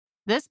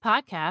This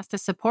podcast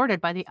is supported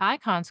by the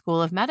Icahn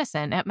School of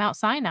Medicine at Mount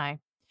Sinai,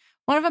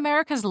 one of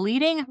America's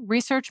leading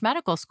research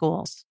medical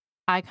schools.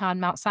 Icahn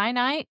Mount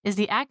Sinai is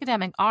the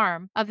academic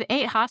arm of the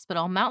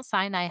 8-hospital Mount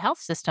Sinai Health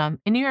System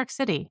in New York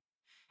City.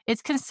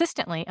 It's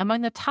consistently among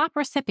the top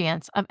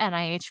recipients of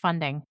NIH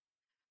funding.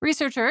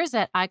 Researchers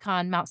at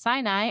Icahn Mount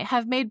Sinai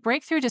have made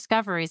breakthrough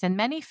discoveries in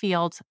many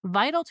fields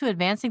vital to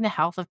advancing the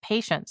health of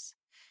patients,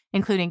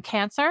 including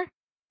cancer,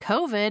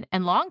 COVID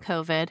and long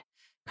COVID,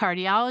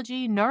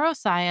 cardiology,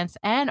 neuroscience,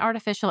 and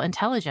artificial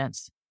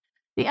intelligence.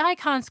 The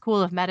Icahn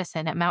School of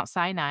Medicine at Mount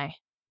Sinai.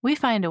 We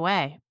find a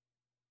way.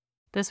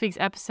 This week's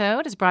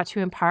episode is brought to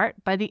you in part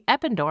by the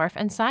Eppendorf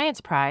and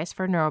Science Prize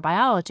for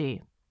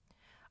Neurobiology.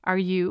 Are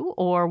you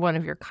or one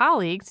of your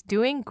colleagues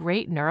doing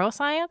great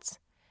neuroscience?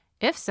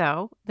 If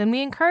so, then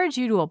we encourage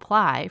you to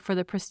apply for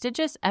the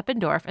prestigious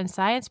Eppendorf and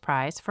Science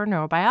Prize for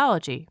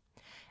Neurobiology,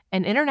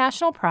 an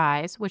international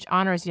prize which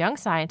honors young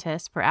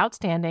scientists for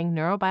outstanding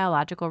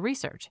neurobiological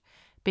research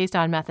based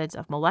on methods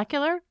of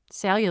molecular,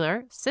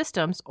 cellular,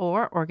 systems,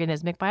 or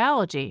organismic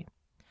biology.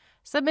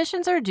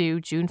 Submissions are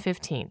due June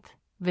 15th.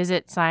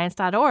 Visit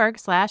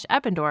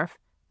science.org/Eppendorf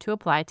to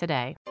apply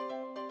today.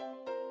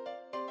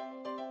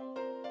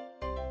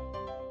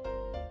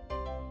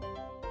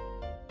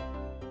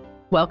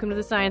 Welcome to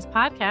the Science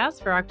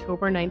Podcast for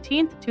October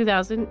 19th,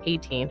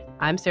 2018.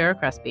 I'm Sarah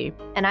Crespi.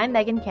 And I'm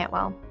Megan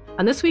Cantwell.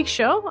 On this week's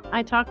show,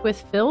 I talk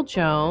with Phil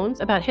Jones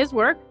about his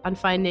work on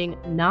finding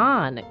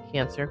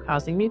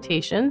non-cancer-causing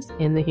mutations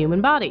in the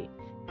human body.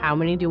 How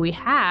many do we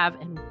have,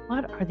 and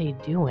what are they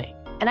doing?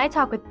 And I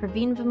talk with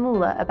Praveen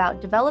Vimula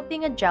about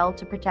developing a gel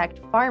to protect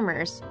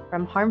farmers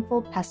from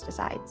harmful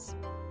pesticides.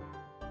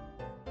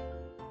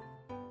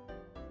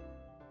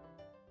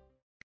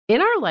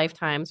 In our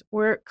lifetimes,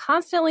 we're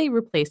constantly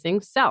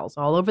replacing cells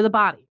all over the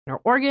body,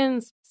 our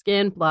organs,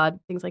 skin, blood,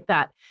 things like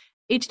that.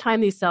 Each time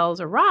these cells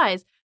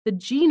arise, the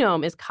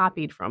genome is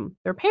copied from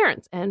their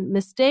parents, and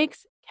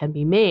mistakes can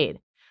be made.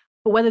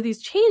 But whether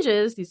these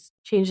changes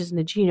in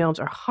the genomes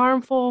are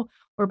harmful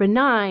or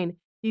benign,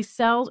 these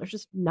cells are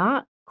just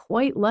not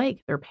quite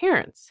like their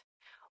parents.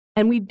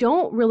 And we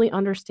don't really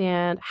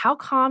understand how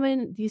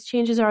common these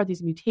changes are,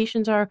 these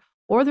mutations are,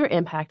 or their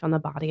impact on the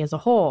body as a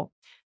whole.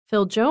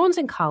 Phil Jones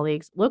and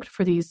colleagues looked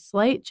for these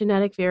slight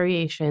genetic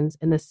variations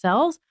in the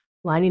cells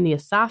lining the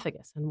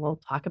esophagus, and we'll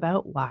talk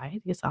about why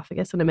the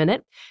esophagus in a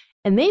minute.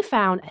 And they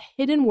found a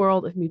hidden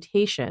world of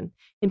mutation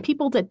in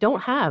people that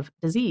don't have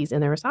disease in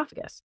their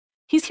esophagus.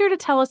 He's here to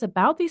tell us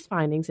about these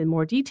findings in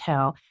more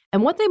detail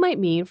and what they might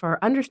mean for our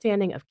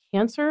understanding of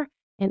cancer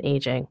and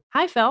aging.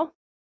 Hi, Phil.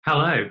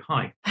 Hello.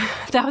 Hi.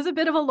 That was a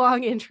bit of a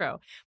long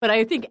intro, but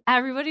I think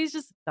everybody's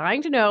just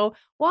dying to know,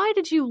 why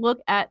did you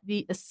look at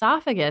the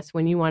esophagus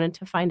when you wanted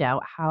to find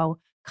out how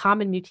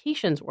common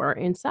mutations were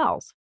in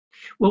cells?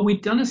 Well,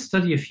 we'd done a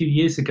study a few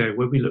years ago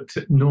where we looked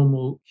at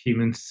normal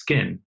human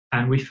skin,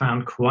 and we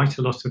found quite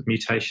a lot of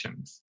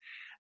mutations.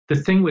 The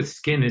thing with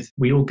skin is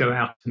we all go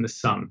out in the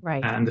sun,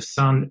 right? And the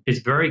sun is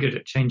very good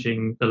at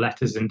changing the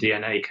letters in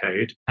DNA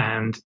code,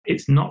 and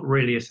it's not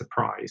really a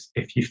surprise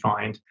if you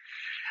find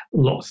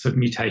lots of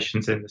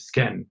mutations in the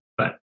skin.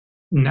 But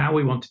now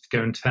we wanted to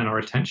go and turn our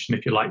attention,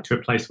 if you like, to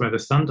a place where the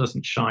sun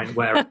doesn't shine,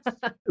 where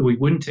we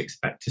wouldn't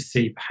expect to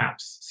see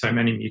perhaps so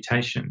many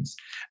mutations.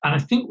 And I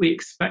think we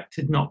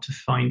expected not to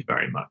find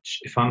very much,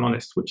 if I'm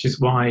honest, which is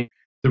why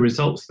the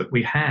results that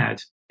we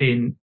had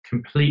in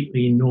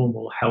completely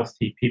normal,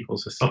 healthy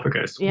people's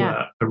esophagus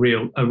were a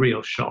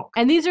real shock.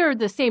 And these are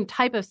the same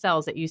type of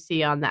cells that you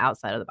see on the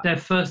outside of the body. They're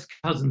first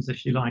cousins,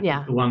 if you like,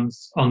 of the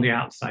ones on the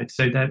outside.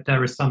 So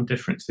there are some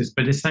differences,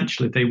 but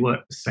essentially they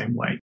work the same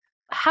way.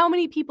 How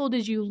many people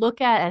did you look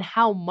at, and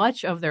how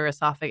much of their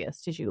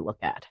esophagus did you look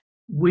at?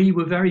 We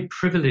were very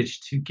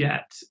privileged to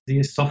get the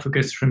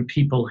esophagus from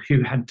people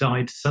who had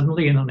died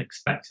suddenly and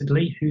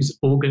unexpectedly, whose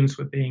organs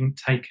were being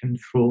taken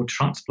for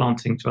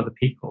transplanting to other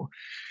people.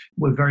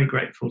 We're very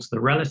grateful to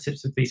the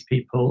relatives of these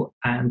people,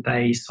 and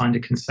they signed a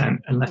consent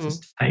and let us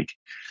take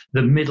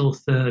the middle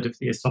third of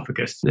the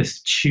esophagus,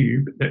 this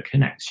tube that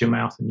connects your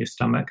mouth and your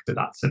stomach, but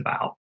that's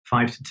about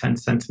 5 to 10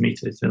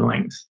 centimeters in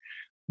length.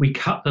 We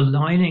cut the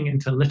lining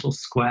into little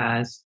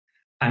squares,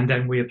 and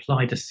then we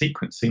applied a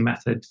sequencing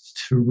method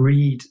to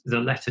read the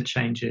letter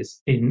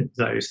changes in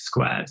those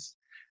squares.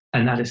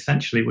 And that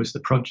essentially was the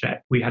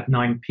project. We had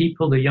 9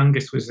 people. The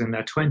youngest was in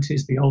their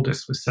 20s. The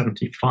oldest was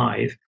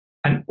 75.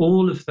 And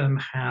all of them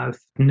have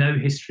no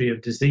history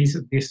of disease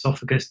of the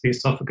esophagus. The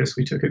esophagus,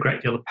 we took a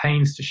great deal of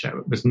pains to show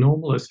it was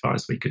normal as far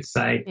as we could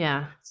say.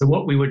 Yeah. So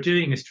what we were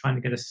doing is trying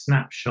to get a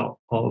snapshot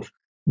of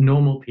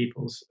normal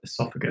people's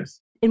esophagus.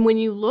 And when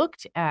you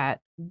looked at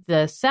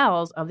the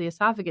cells of the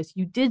esophagus,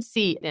 you did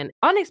see an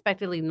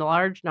unexpectedly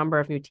large number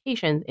of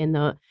mutations in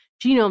the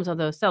genomes of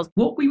those cells.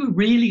 What we were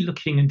really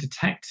looking and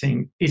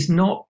detecting is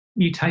not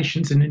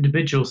mutations in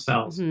individual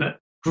cells, but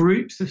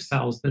groups of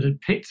cells that had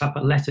picked up a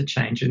letter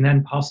change and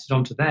then passed it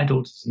on to their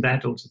daughters and their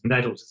daughters and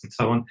their daughters and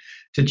so on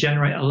to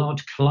generate a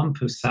large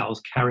clump of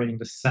cells carrying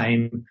the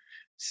same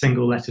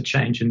single letter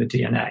change in the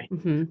DNA.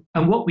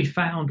 And what we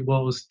found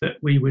was that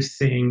we were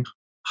seeing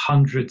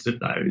hundreds of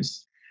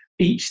those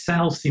each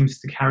cell seems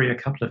to carry a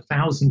couple of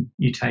thousand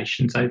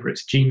mutations over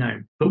its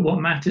genome. But what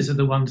matters are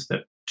the ones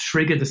that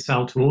trigger the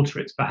cell to alter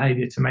its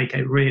behavior to make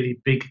a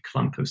really big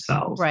clump of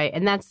cells. Right.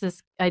 And that's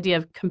this idea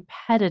of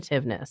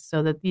competitiveness,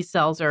 so that these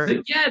cells are...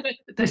 So, yeah,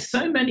 there's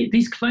so many.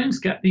 These clones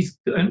get these,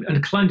 and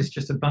a clone is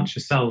just a bunch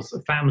of cells,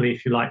 a family,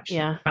 if you like,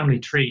 family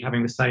tree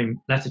having the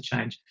same letter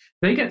change.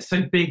 They get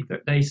so big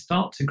that they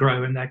start to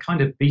grow and they're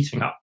kind of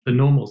beating up the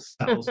normal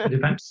cells, but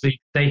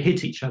eventually they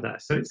hit each other.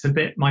 So it's a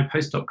bit, my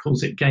postdoc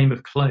calls it Game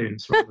of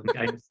Clones rather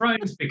than Game of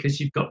Thrones, because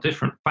you've got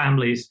different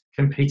families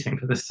competing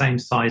for the same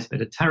size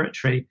bit of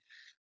territory.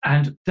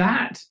 And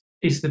that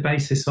is the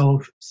basis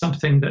of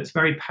something that's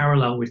very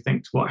parallel, we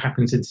think, to what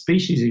happens in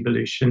species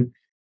evolution.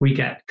 We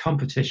get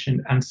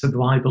competition and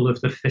survival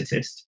of the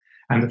fittest.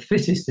 And the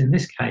fittest in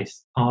this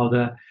case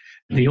are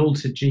the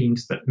altered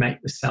genes that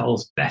make the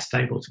cells best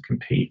able to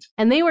compete.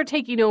 And they were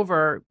taking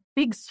over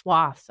big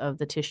swaths of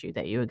the tissue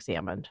that you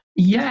examined.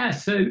 Yeah,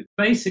 so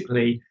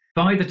basically,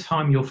 by the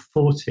time you're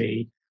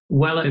 40,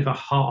 well over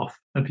half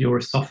of your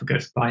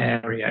esophagus by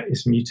area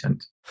is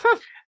mutant.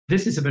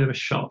 This is a bit of a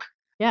shock.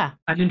 Yeah.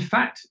 And in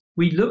fact,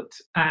 we looked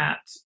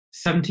at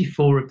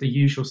 74 of the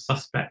usual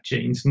suspect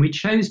genes, and we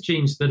chose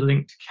genes that are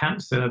linked to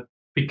cancer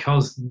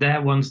because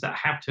they're ones that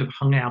have to have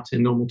hung out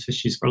in normal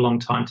tissues for a long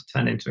time to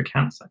turn into a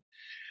cancer.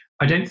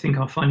 I don't think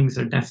our findings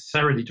are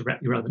necessarily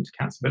directly relevant to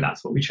cancer, but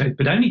that's what we chose.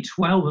 But only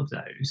 12 of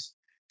those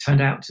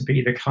turned out to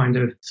be the kind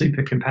of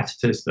super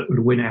competitors that would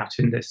win out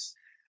in this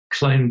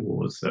clone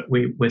wars that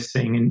we're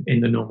seeing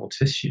in the normal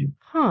tissue.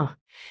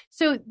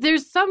 So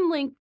there's some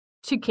link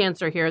to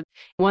cancer here.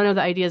 One of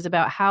the ideas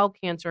about how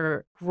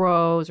cancer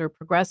grows or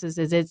progresses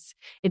is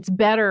it's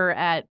better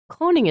at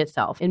cloning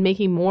itself and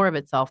making more of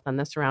itself than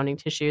the surrounding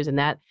tissues, and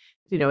that,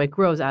 it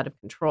grows out of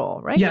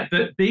control, right? Yeah,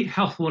 the big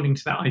health warning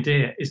to that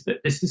idea is that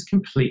this is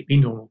completely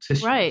normal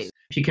tissues. Right.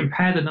 If you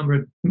compare the number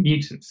of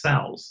mutant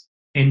cells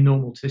in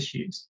normal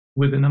tissues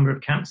with the number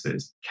of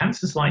cancers,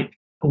 cancer's like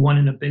a 1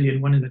 in a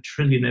billion, 1 in a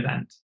trillion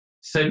event.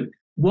 So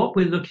what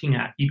we're looking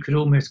at, you could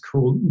almost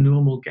call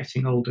normal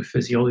getting older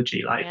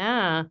physiology, like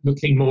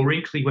looking more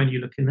wrinkly when you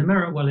look in the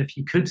mirror. Well, if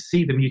you could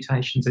see the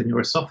mutations in your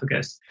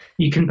esophagus,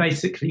 you can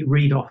basically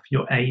read off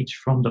your age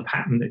from the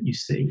pattern that you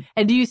see.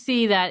 And do you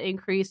see that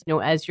increase,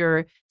 as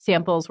your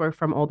samples were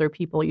from older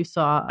people, you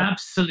saw?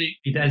 Absolutely.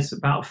 There's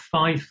about a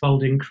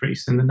 5-fold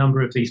increase in the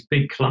number of these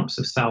big clumps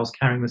of cells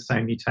carrying the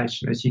same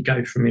mutation as you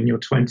go from in your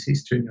 20s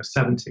to in your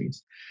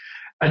 70s.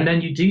 And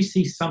then you do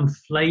see some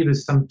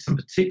flavors, some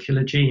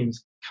particular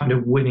genes kind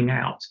of winning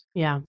out.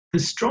 Yeah. The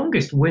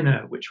strongest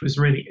winner, which was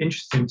really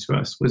interesting to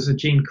us, was a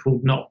gene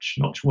called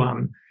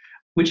Notch1,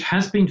 which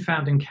has been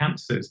found in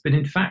cancers. But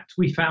in fact,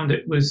 we found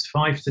it was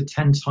 5 to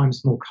 10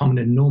 times more common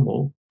in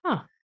normal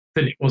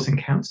than it was in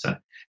cancer.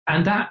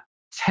 And that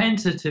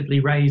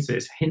tentatively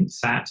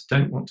hints at,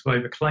 don't want to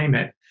overclaim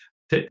it,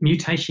 that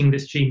mutating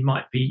this gene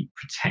might be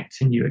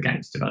protecting you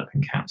against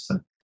developing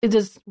cancer.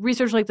 Does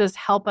research like this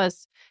help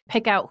us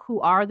pick out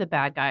who are the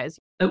bad guys?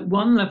 At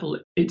one level,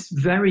 it's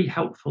very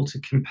helpful to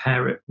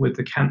compare it with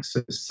the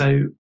cancers.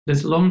 So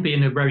there's long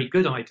been a very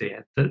good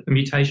idea that the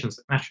mutations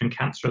that matter in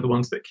cancer are the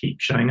ones that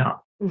keep showing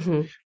up.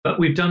 Mm-hmm. But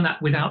we've done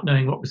that without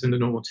knowing what was in the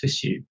normal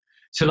tissue.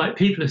 So like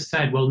people have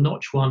said, well,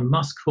 Notch1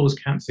 must cause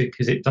cancer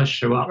because it does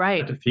show up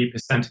at a few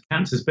percent of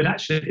cancers. But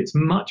actually, it's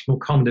much more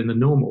common in the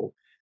normal.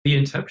 The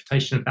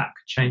interpretation of that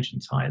could change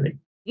entirely.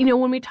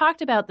 When we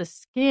talked about the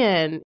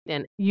skin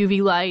and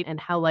UV light and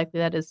how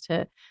likely that is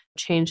to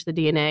change the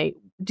DNA,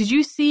 did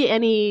you see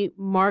any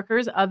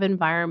markers of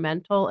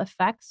environmental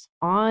effects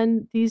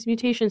on these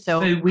mutations? So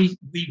we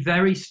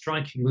very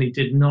strikingly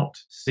did not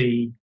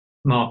see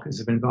markers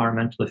of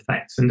environmental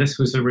effects, and this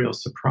was a real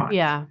surprise.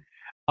 Yeah.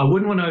 I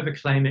wouldn't want to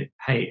overclaim it.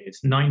 Hey,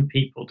 it's 9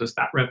 people. Does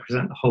that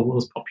represent the whole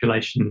world's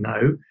population?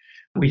 No.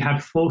 We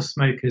had 4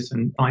 smokers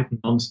and 5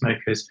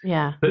 non-smokers,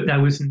 but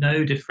there was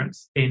no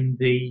difference in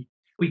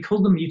we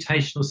call them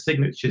mutational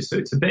signatures. So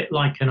it's a bit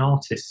like an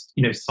artist,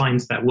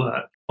 signs their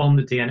work on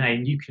the DNA,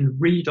 and you can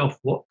read off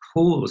what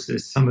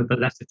causes some of the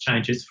letter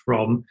changes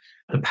from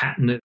the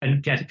pattern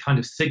and get a kind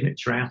of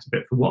signature out of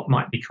it for what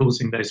might be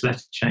causing those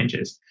letter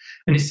changes.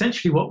 And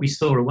essentially what we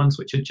saw are ones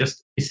which are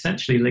just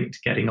essentially linked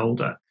to getting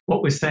older.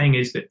 What we're saying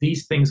is that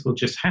these things will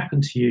just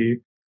happen to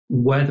you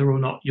whether or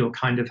not you'll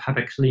kind of have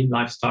a clean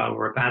lifestyle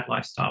or a bad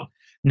lifestyle.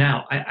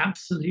 Now, I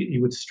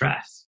absolutely would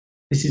stress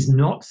this is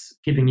not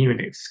giving you an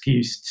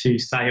excuse to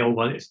say, oh,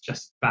 well, it's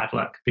just bad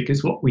luck,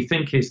 because what we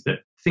think is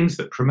that things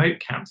that promote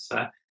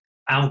cancer,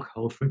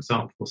 alcohol, for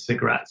example,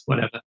 cigarettes,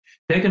 whatever,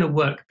 they're going to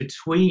work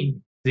between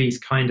these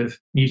kind of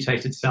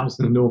mutated cells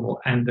in the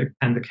normal and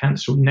the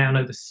cancer. We now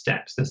know the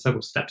steps. There's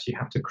several steps you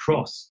have to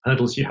cross,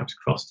 hurdles you have to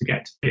cross to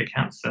get to be a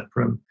cancer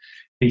from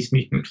these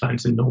mutant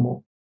clones in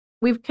normal.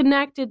 We've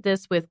connected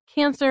this with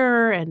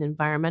cancer and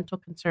environmental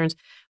concerns.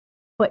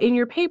 But in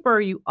your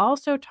paper, you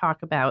also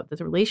talk about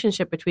the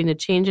relationship between the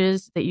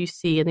changes that you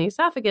see in the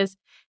esophagus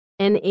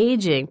and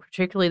aging,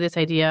 particularly this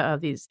idea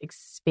of these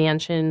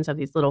expansions of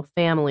these little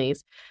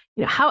families.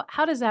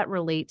 How does that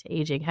relate to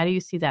aging? How do you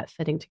see that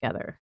fitting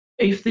together?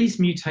 if these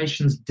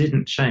mutations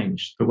didn't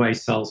change the way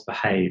cells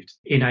behaved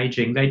in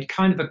aging, they'd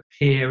kind of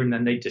appear and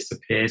then they'd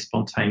disappear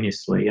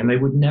spontaneously, and they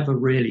would never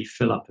really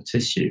fill up a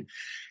tissue.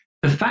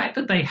 The fact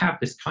that they have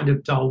this kind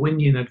of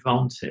Darwinian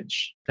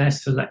advantage they're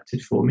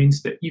selected for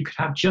means that you could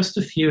have just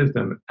a few of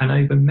them, and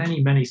over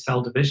many, many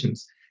cell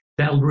divisions,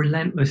 they'll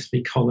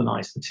relentlessly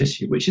colonize the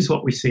tissue, which is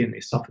what we see in the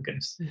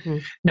esophagus. Mm-hmm.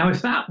 Now,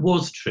 if that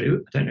was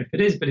true, I don't know if it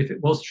is, but if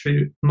it was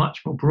true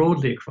much more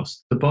broadly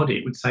across the body,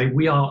 it would say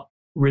we are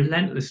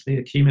relentlessly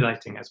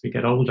accumulating as we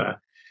get older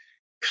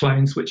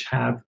clones which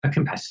have a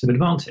competitive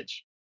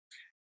advantage.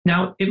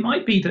 Now, it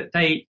might be that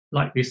they,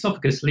 like the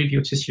esophagus, leave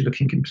your tissue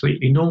looking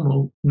completely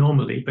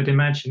normally, but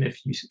imagine if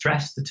you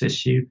stress the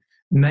tissue,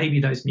 maybe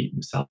those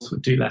mutant cells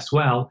would do less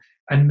well.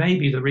 And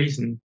maybe the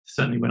reason,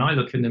 certainly when I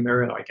look in the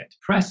mirror, I get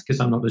depressed because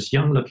I'm not as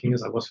young looking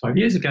as I was 5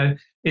 years ago,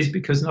 is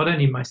because not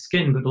only my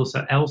skin, but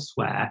also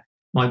elsewhere,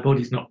 my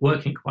body's not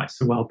working quite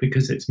so well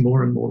because it's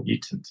more and more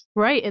mutant.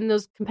 Right. And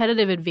those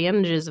competitive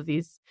advantages of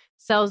these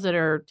cells that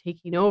are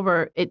taking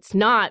over, it's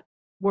not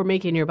we're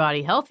making your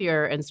body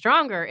healthier and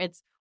stronger.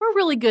 It's we're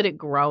really good at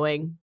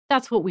growing.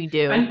 That's what we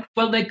do. And,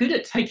 well, they're good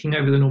at taking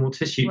over the normal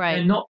tissue. Right.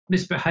 They're not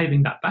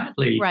misbehaving that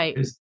badly. Right.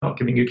 Because they're not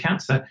giving you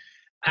cancer.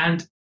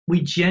 And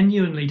we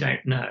genuinely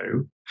don't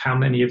know how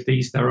many of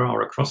these there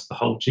are across the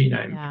whole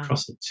genome,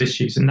 across the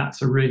tissues. And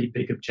that's a really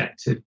big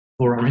objective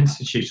for our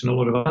institute and a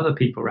lot of other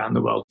people around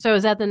the world. So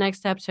is that the next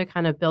step to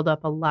kind of build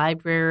up a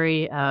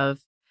library of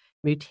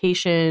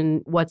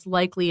mutation, what's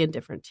likely in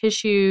different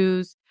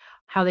tissues,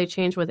 how they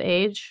change with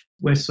age?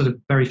 We're sort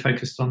of very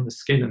focused on the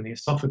skin and the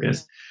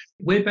esophagus.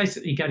 We're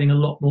basically getting a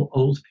lot more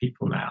old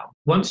people now.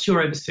 Once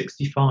you're over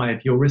 65,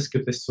 your risk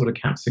of this sort of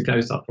cancer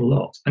goes up a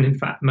lot. And in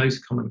fact,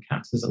 most common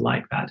cancers are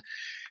like that.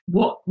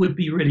 What would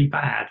be really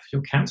bad for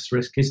your cancer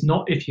risk is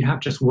not if you have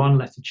just one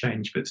letter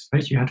change, but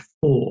suppose you had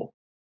 4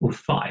 or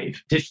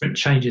 5 different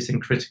changes in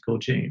critical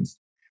genes.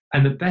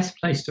 And the best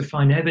place to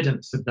find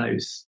evidence of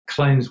those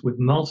clones with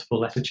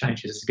multiple letter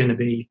changes is going to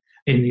be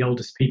in the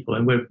oldest people.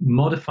 And we're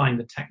modifying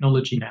the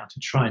technology now to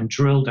try and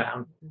drill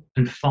down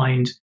and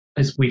find,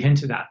 as we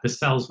hinted at, the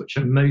cells which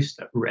are most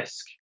at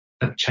risk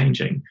of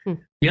changing.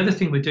 The other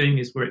thing we're doing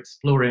is we're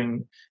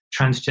exploring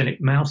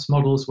transgenic mouse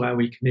models where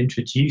we can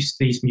introduce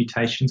these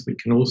mutations. We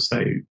can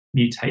also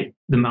mutate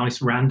the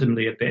mice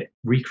randomly a bit,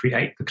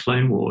 recreate the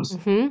clone wars,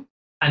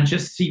 and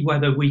just see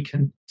whether we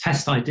can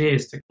test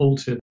ideas to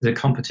alter the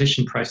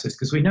competition process.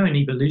 Because we know in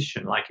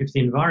evolution, like if the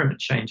environment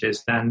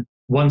changes, then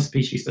one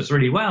species does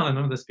really well and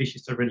another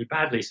species does really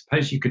badly.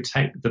 Suppose you could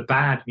take the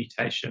bad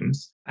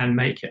mutations and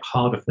make it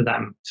harder for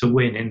them to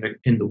win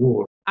in the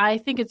war. I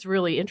think it's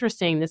really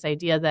interesting, this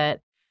idea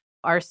that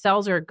our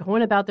cells are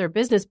going about their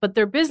business, but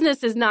their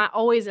business is not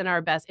always in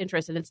our best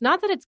interest. And it's not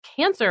that it's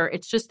cancer,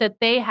 it's just that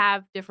they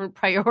have different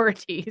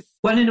priorities.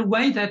 Well, in a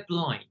way, they're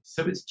blind.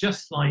 So it's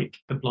just like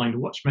the blind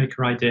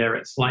watchmaker idea.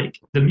 It's like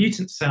the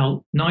mutant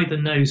cell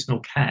neither knows nor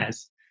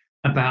cares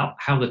about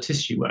how the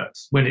tissue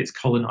works when it's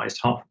colonized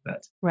half of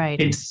it. Right.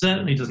 It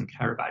certainly doesn't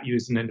care about you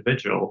as an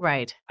individual.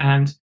 Right.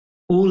 And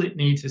all it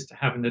needs is to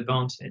have an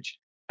advantage.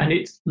 And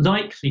it's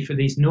likely for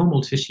these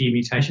normal tissue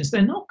mutations,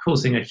 they're not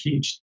causing a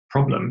huge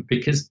problem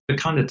because the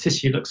kind of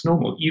tissue looks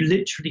normal. You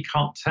literally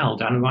can't tell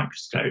down a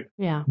microscope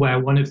where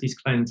one of these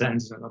clones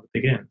ends and another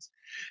begins.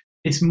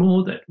 It's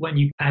more that when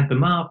you add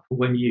them up or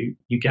when you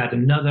get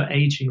another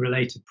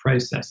aging-related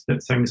process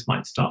that things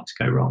might start to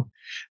go wrong.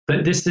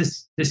 But this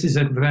is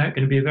going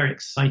to be a very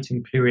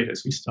exciting period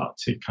as we start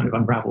to kind of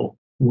unravel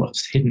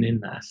what's hidden in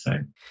there. So,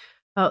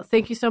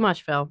 thank you so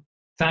much, Phil.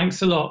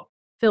 Thanks a lot.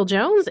 Phil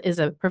Jones is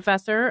a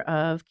professor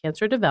of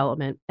cancer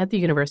development at the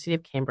University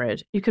of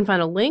Cambridge. You can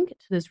find a link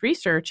to this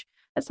research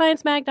at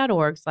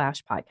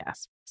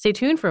sciencemag.org/podcast. Stay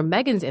tuned for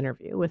Megan's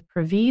interview with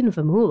Praveen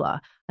Vemula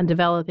on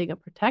developing a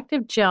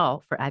protective gel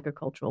for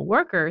agricultural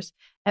workers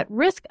at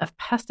risk of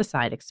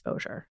pesticide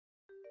exposure.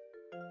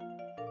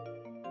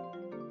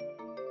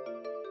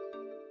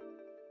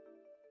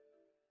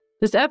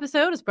 This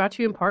episode is brought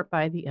to you in part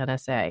by the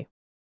NSA.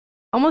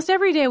 Almost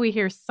every day we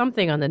hear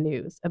something on the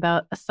news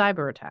about a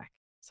cyber attack.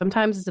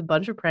 Sometimes it's a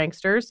bunch of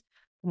pranksters.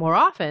 More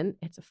often,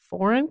 it's a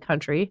foreign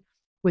country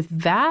with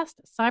vast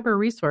cyber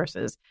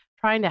resources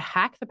trying to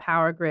hack the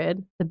power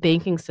grid, the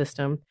banking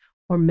system,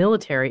 or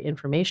military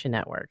information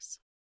networks.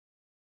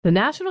 The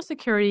National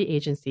Security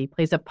Agency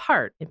plays a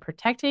part in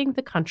protecting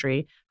the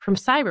country from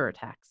cyber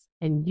attacks,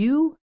 and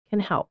you can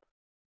help.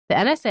 The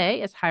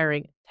NSA is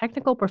hiring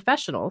technical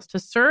professionals to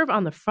serve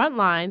on the front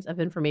lines of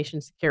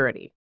information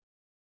security.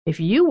 If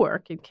you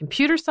work in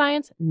computer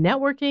science,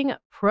 networking,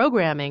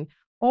 programming,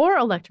 or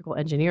electrical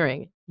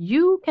engineering,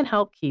 you can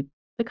help keep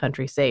the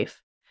country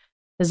safe.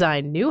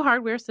 Design new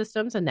hardware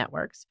systems and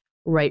networks,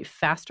 write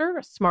faster,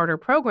 smarter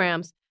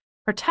programs,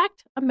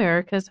 protect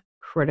America's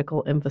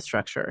critical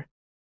infrastructure,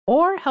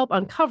 or help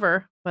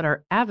uncover what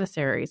our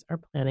adversaries are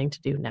planning to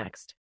do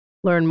next.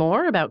 Learn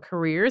more about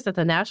careers at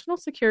the National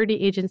Security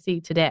Agency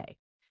today.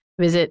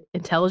 Visit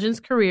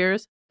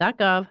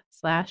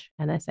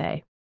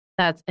intelligencecareers.gov/NSA.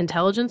 That's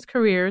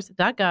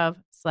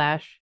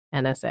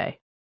intelligencecareers.gov/NSA.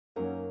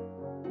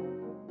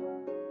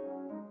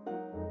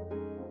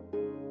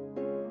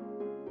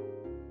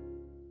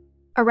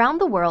 Around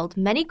the world,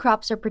 many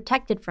crops are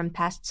protected from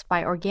pests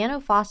by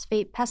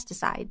organophosphate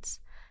pesticides.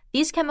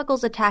 These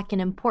chemicals attack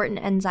an important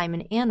enzyme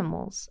in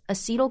animals,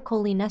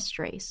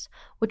 acetylcholinesterase,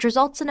 which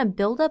results in a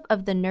buildup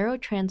of the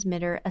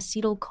neurotransmitter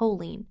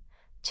acetylcholine,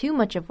 too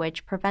much of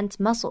which prevents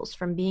muscles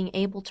from being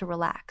able to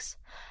relax.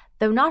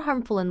 Though not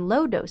harmful in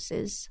low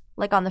doses,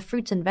 like on the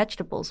fruits and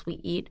vegetables we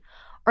eat,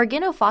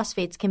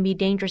 organophosphates can be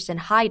dangerous in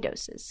high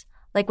doses,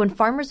 like when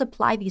farmers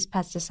apply these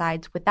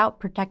pesticides without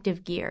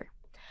protective gear.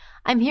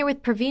 I'm here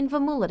with Praveen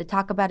Vamula to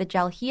talk about a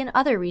gel he and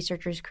other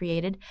researchers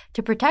created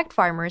to protect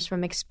farmers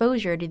from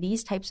exposure to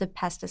these types of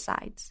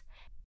pesticides.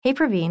 Hey,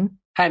 Praveen.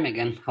 Hi,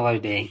 Megan. How are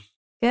you doing?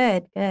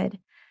 Good.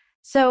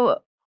 So,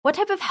 what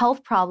type of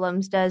health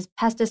problems does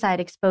pesticide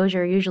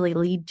exposure usually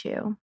lead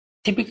to?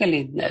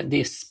 Typically,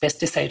 these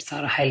pesticides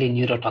are highly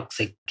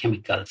neurotoxic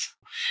chemicals.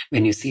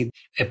 When you see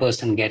a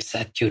person gets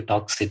acute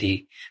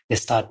toxicity, they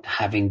start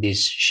having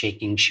these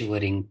shaking,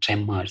 shivering,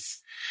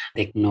 tremors.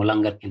 They no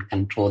longer can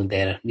control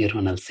their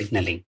neuronal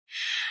signaling.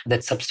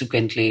 That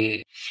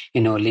subsequently,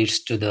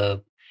 leads to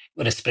the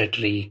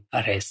respiratory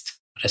arrest,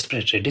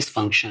 respiratory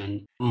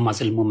dysfunction,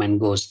 muscle movement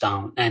goes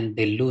down, and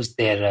they lose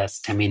their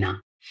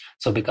stamina.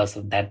 So because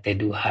of that, they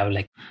do have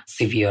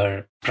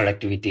severe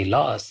productivity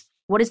loss.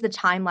 What is the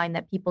timeline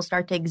that people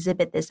start to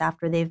exhibit this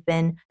after they've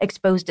been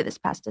exposed to this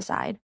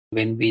pesticide?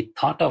 When we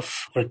thought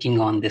of working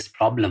on this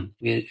problem,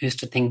 we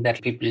used to think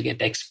that people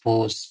get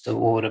exposed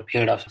over a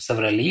period of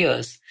several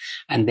years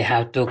and they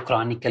have to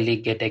chronically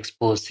get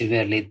exposed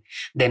severely.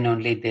 Then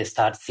only they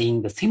start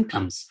seeing the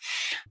symptoms.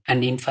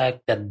 And in fact,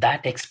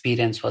 that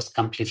experience was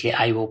completely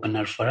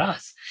eye-opener for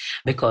us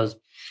because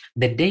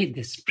the day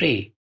they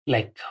spray,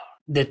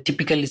 they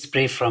typically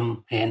spray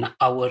from an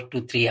hour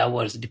to 3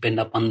 hours, depend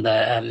upon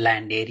the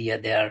land area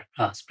they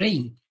are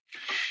spraying.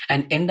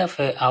 And end of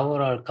an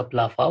hour or a couple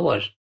of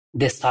hours,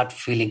 they start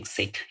feeling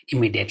sick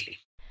immediately.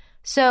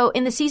 So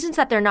in the seasons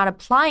that they're not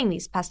applying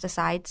these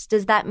pesticides,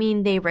 does that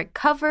mean they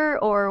recover,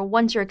 or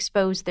once you're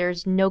exposed,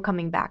 there's no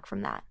coming back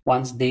from that?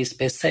 Once these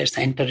pesticides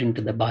enter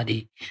into the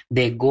body,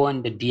 they go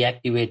and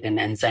deactivate an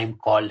enzyme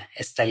called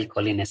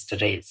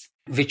acetylcholinesterase,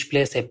 which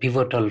plays a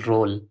pivotal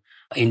role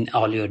in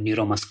all your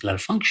neuromuscular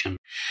function.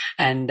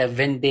 And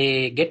when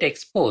they get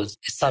exposed,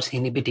 it starts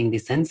inhibiting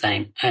this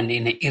enzyme and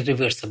in an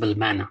irreversible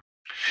manner.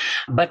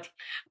 But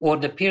over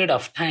the period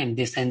of time,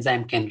 this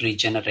enzyme can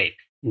regenerate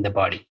in the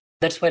body.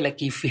 That's why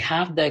if you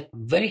have the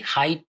very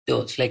high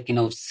dose,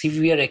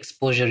 severe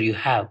exposure you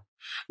have,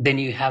 then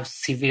you have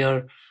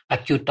severe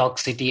acute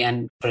toxicity.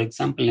 And for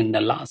example, in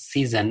the last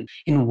season,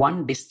 in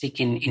one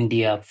district in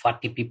India,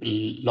 40 people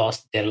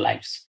lost their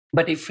lives.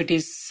 But if it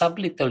is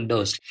sublethal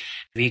dose,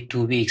 week,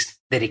 2 weeks,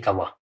 they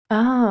recover.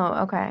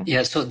 Oh, okay.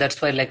 Yeah, so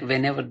that's why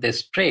whenever they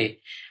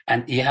spray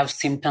and you have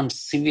symptoms,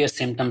 severe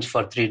symptoms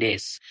for 3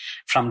 days,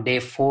 from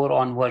day 4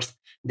 onwards,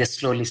 they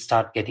slowly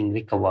start getting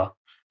recover.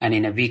 And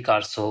in a week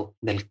or so,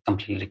 they'll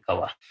completely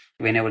recover.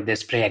 Whenever they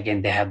spray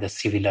again, they have the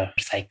similar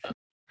cycle.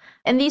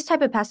 And these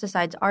type of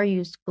pesticides are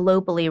used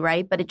globally,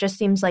 right? But it just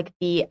seems like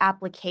the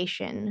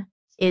application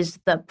is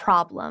the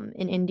problem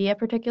in India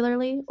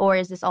particularly, or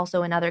is this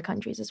also in other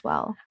countries as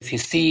well? If you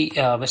see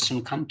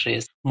Western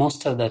countries,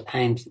 most of the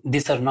times,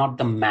 these are not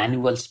the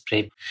manual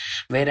spray.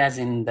 Whereas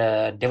in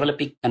the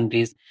developing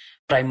countries,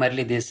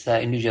 primarily these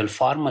individual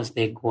farmers,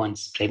 they go and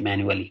spray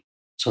manually.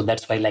 So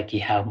that's why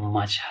you have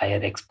much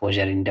higher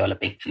exposure in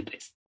developing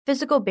countries.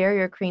 Physical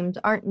barrier creams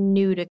aren't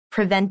new to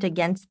prevent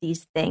against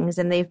these things,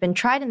 and they've been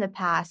tried in the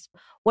past.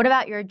 What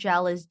about your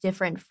gel is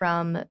different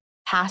from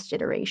past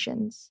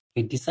iterations?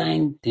 We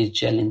designed the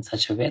gel in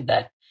such a way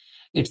that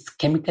it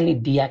chemically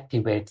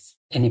deactivates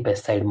any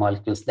pesticide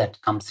molecules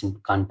that comes in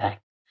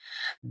contact.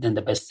 Then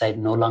the pesticide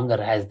no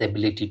longer has the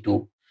ability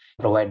to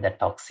provide that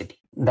toxicity.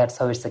 That's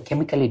how it's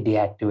chemically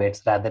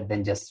deactivates rather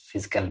than just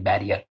physical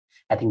barrier.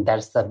 I think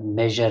that's the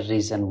major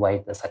reason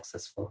why it's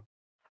successful.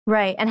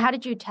 Right. And how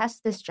did you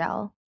test this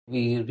gel?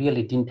 We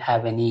really didn't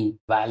have any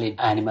valid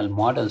animal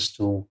models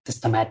to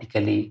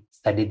systematically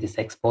study this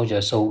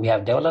exposure. So we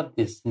have developed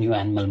these new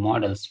animal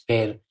models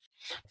where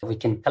we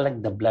can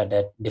collect the blood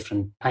at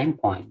different time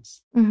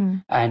points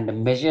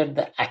and measure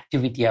the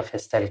activity of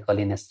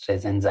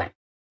acetylcholinesterase enzyme.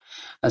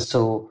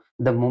 So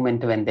the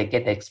moment when they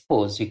get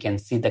exposed, you can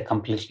see the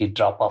completely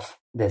drop off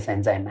this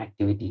enzyme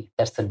activity.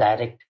 That's the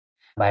direct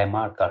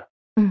biomarker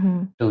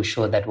to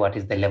show that what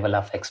is the level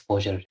of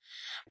exposure.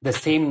 The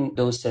same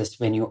doses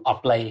when you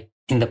apply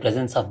in the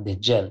presence of the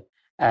gel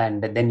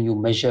and then you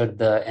measure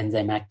the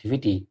enzyme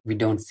activity, we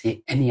don't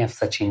see any of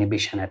such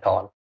inhibition at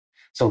all.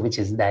 So which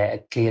is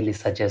clearly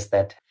suggests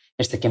that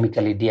it's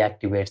chemically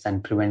deactivates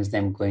and prevents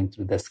them going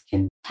through the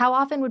skin. How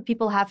often would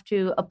people have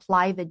to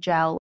apply the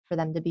gel for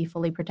them to be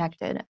fully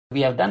protected?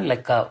 We have done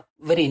a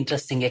very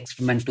interesting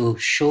experiment to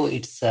show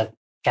its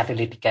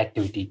catalytic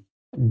activity.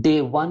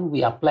 Day 1,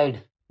 we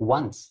applied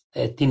once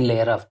a thin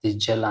layer of this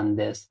gel on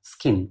the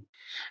skin.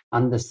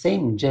 On the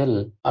same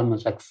gel,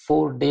 almost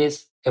 4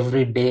 days,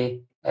 every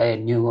day, a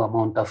new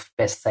amount of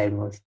pesticide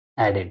was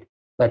added.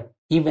 But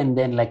even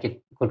then,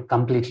 it could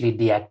completely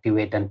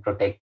deactivate and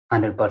protect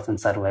 100%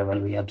 survival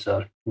we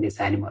observed in these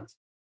animals.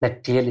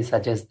 that clearly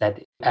suggests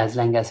that as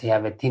long as you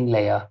have a thin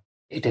layer,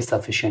 it is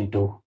sufficient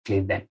to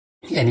cleave them.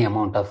 Any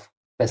amount of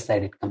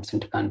pesticide it comes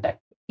into contact.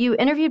 You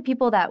interviewed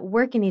people that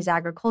work in these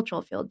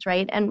agricultural fields,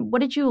 right? And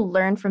what did you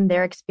learn from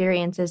their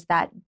experiences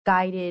that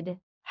guided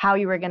how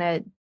you were going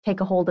to take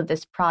a hold of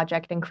this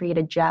project and create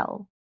a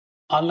gel?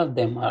 All of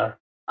them are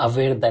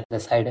aware that the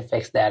side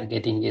effects they are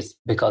getting is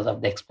because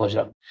of the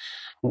exposure.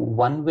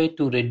 One way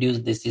to reduce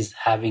this is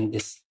having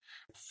this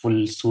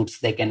full suits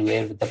they can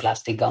wear with the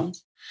plastic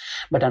gowns.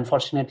 But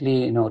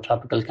unfortunately,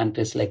 tropical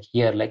countries like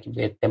here, like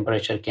where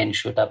temperature can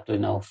shoot up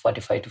to,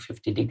 45 to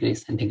 50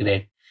 degrees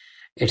centigrade,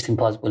 it's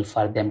impossible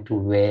for them to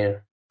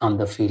wear on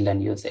the field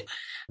and use it.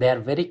 They are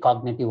very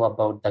cognitive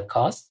about the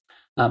cost,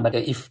 but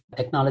if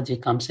technology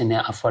comes in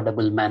an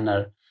affordable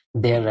manner,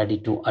 they're ready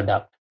to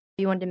adapt.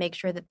 You wanted to make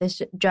sure that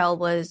this gel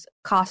was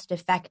cost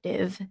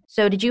effective.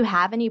 So did you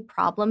have any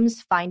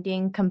problems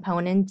finding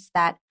components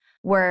that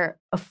were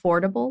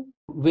affordable?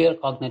 We are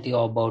cognitive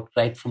about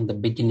right from the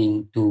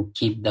beginning to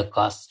keep the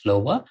costs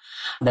lower.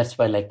 That's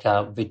why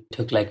we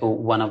took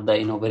one of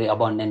the very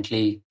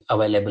abundantly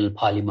available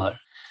polymer.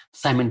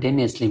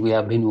 Simultaneously, we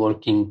have been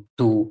working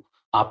to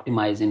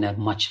optimize in a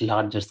much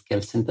larger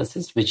scale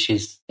synthesis, which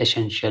is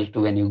essential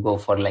to when you go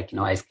for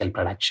high scale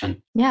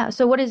production. Yeah.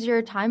 So what is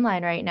your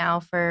timeline right now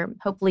for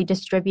hopefully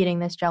distributing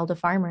this gel to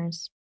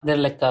farmers? There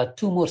are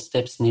 2 more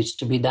steps needs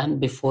to be done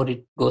before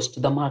it goes to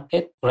the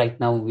market. Right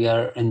now, we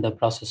are in the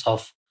process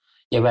of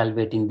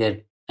evaluating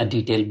their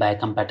detailed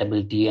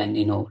biocompatibility and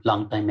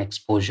long time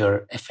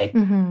exposure effect.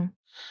 Mm-hmm.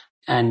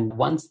 And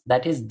once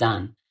that is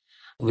done,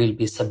 we'll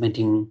be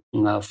submitting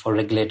for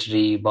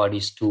regulatory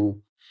bodies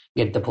to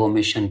get the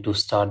permission to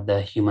start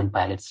the human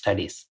pilot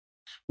studies.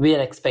 We are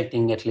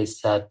expecting at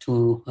least 2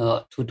 to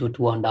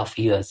 2.5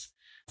 years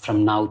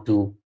from now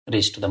to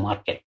reach to the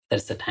market.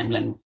 That's the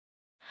timeline.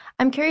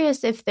 I'm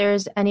curious if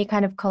there's any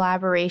kind of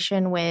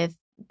collaboration with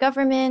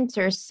governments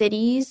or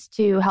cities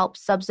to help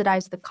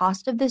subsidize the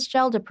cost of this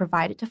gel to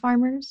provide it to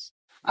farmers.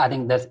 I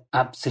think that's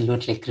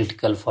absolutely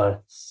critical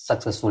for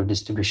successful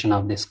distribution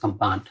of this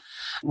compound.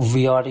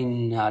 We are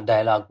in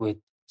dialogue with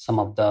some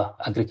of the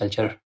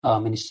agriculture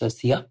ministers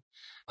here.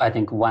 I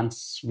think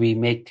once we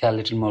make a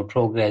little more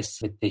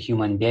progress with the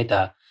human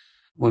data,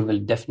 we will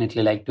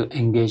definitely like to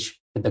engage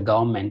with the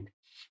government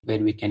where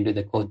we can do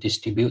the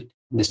co-distribute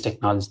this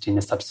technology in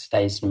a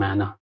subsidized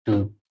manner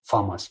to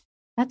farmers.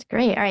 That's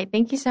great. All right.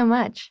 Thank you so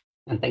much.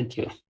 And thank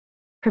you.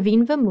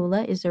 Praveen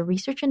Vamula is a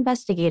research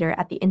investigator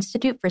at the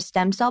Institute for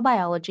Stem Cell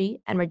Biology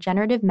and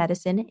Regenerative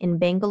Medicine in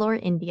Bangalore,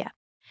 India.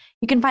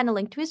 You can find a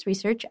link to his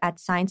research at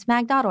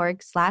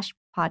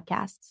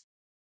sciencemag.org/podcasts.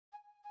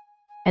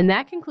 And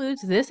that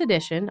concludes this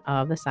edition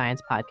of the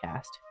Science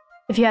Podcast.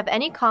 If you have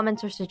any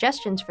comments or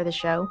suggestions for the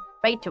show,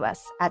 write to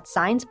us at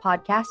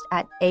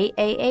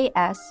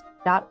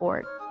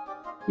sciencepodcast@aaas.org.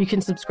 You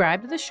can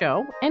subscribe to the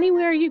show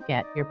anywhere you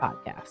get your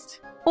podcast.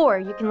 Or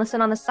you can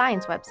listen on the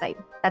Science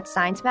website. That's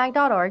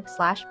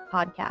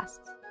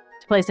sciencemag.org/podcasts.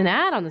 To place an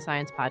ad on the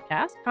Science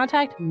Podcast,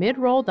 contact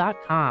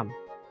midroll.com.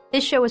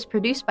 This show was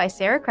produced by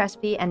Sarah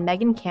Crespi and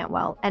Megan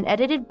Cantwell and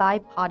edited by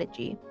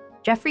Podigy.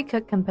 Jeffrey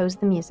Cook composed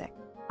the music.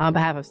 On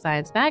behalf of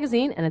Science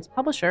Magazine and its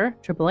publisher,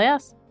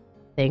 AAAS,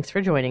 thanks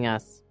for joining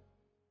us.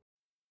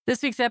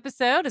 This week's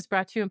episode is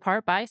brought to you in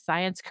part by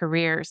Science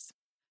Careers.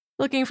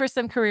 Looking for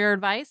some career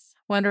advice?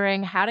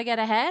 Wondering how to get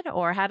ahead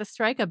or how to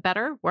strike a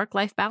better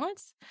work-life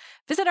balance?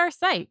 Visit our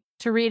site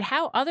to read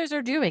how others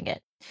are doing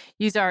it.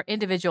 Use our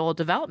individual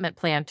development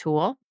plan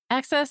tool,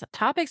 access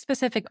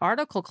topic-specific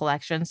article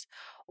collections,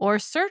 or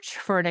search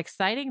for an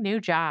exciting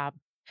new job.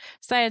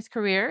 Science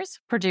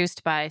Careers,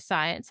 produced by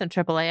Science and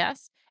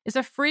AAAS, is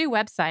a free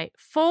website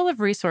full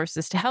of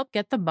resources to help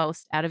get the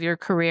most out of your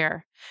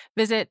career.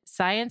 Visit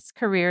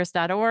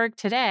sciencecareers.org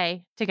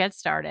today to get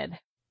started.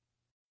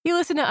 You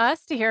listen to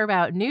us to hear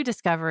about new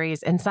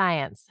discoveries in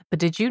science, but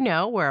did you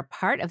know we're a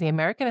part of the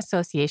American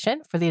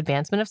Association for the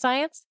Advancement of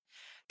Science?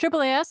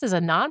 AAAS is a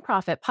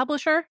nonprofit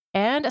publisher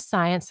and a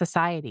science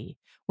society.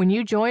 When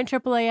you join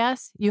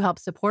AAAS, you help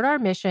support our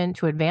mission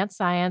to advance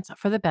science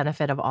for the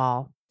benefit of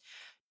all.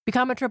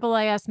 Become a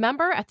AAAS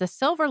member at the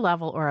silver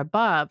level or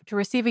above to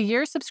receive a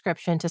year's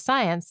subscription to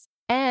science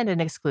and an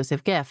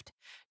exclusive gift.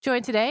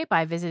 Join today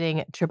by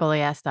visiting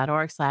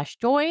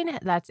AAAS.org/join.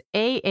 That's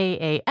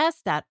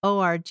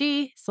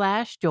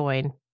AAAS.org/join.